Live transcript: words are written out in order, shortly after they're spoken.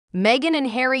Meghan and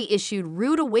Harry issued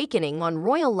rude awakening on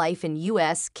royal life in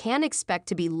US. Can't expect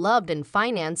to be loved and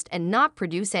financed and not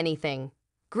produce anything.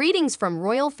 Greetings from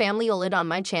royal family Olid on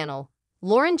my channel.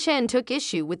 Lauren Chen took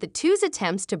issue with the two's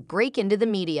attempts to break into the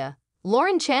media.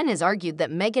 Lauren Chen has argued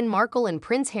that Meghan Markle and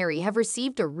Prince Harry have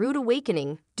received a rude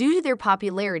awakening due to their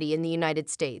popularity in the United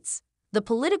States. The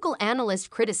political analyst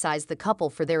criticized the couple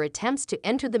for their attempts to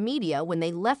enter the media when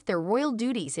they left their royal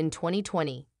duties in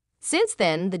 2020. Since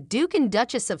then, the Duke and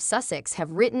Duchess of Sussex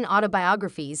have written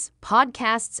autobiographies,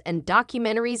 podcasts, and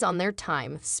documentaries on their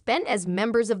time spent as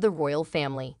members of the royal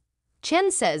family.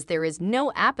 Chen says there is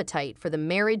no appetite for the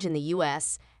marriage in the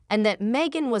US and that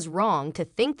Meghan was wrong to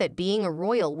think that being a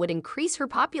royal would increase her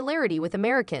popularity with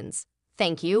Americans.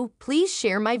 Thank you. Please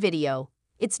share my video.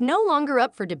 It's no longer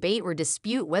up for debate or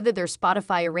dispute whether their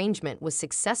Spotify arrangement was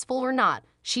successful or not,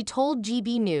 she told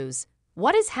GB News.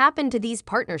 What has happened to these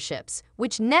partnerships,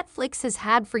 which Netflix has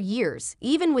had for years,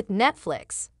 even with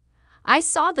Netflix? I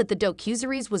saw that the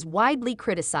docuseries was widely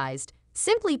criticized.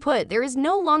 Simply put, there is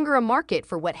no longer a market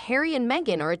for what Harry and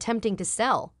Meghan are attempting to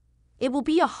sell. It will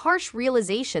be a harsh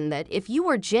realization that if you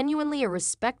are genuinely a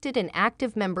respected and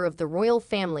active member of the royal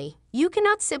family, you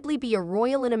cannot simply be a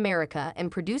royal in America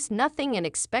and produce nothing and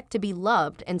expect to be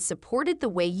loved and supported the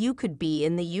way you could be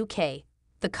in the UK.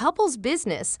 The couple's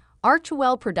business,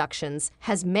 Archewell Productions,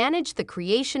 has managed the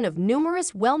creation of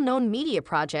numerous well-known media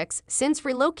projects since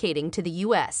relocating to the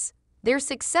US. Their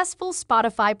successful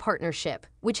Spotify partnership,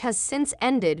 which has since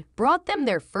ended, brought them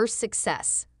their first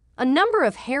success. A number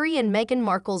of Harry and Meghan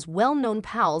Markle's well-known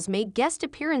pals made guest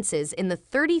appearances in the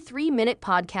 33-minute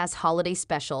podcast holiday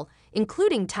special,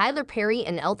 including Tyler Perry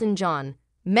and Elton John.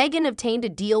 Meghan obtained a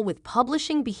deal with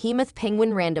publishing behemoth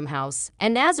Penguin Random House,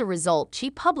 and as a result, she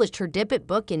published her debut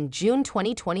book in June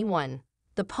 2021.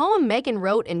 The poem Meghan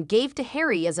wrote and gave to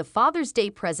Harry as a Father's Day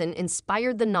present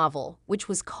inspired the novel, which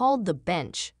was called The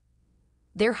Bench.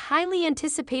 Their highly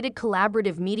anticipated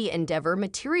collaborative media endeavor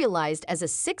materialized as a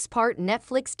 6-part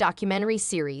Netflix documentary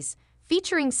series,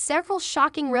 featuring several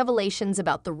shocking revelations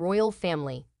about the royal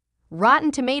family.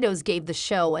 Rotten Tomatoes gave the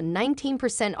show a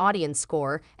 19% audience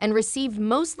score and received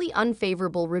mostly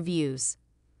unfavorable reviews.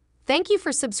 Thank you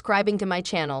for subscribing to my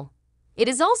channel. It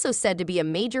is also said to be a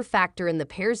major factor in the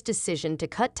pair's decision to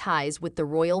cut ties with the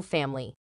royal family.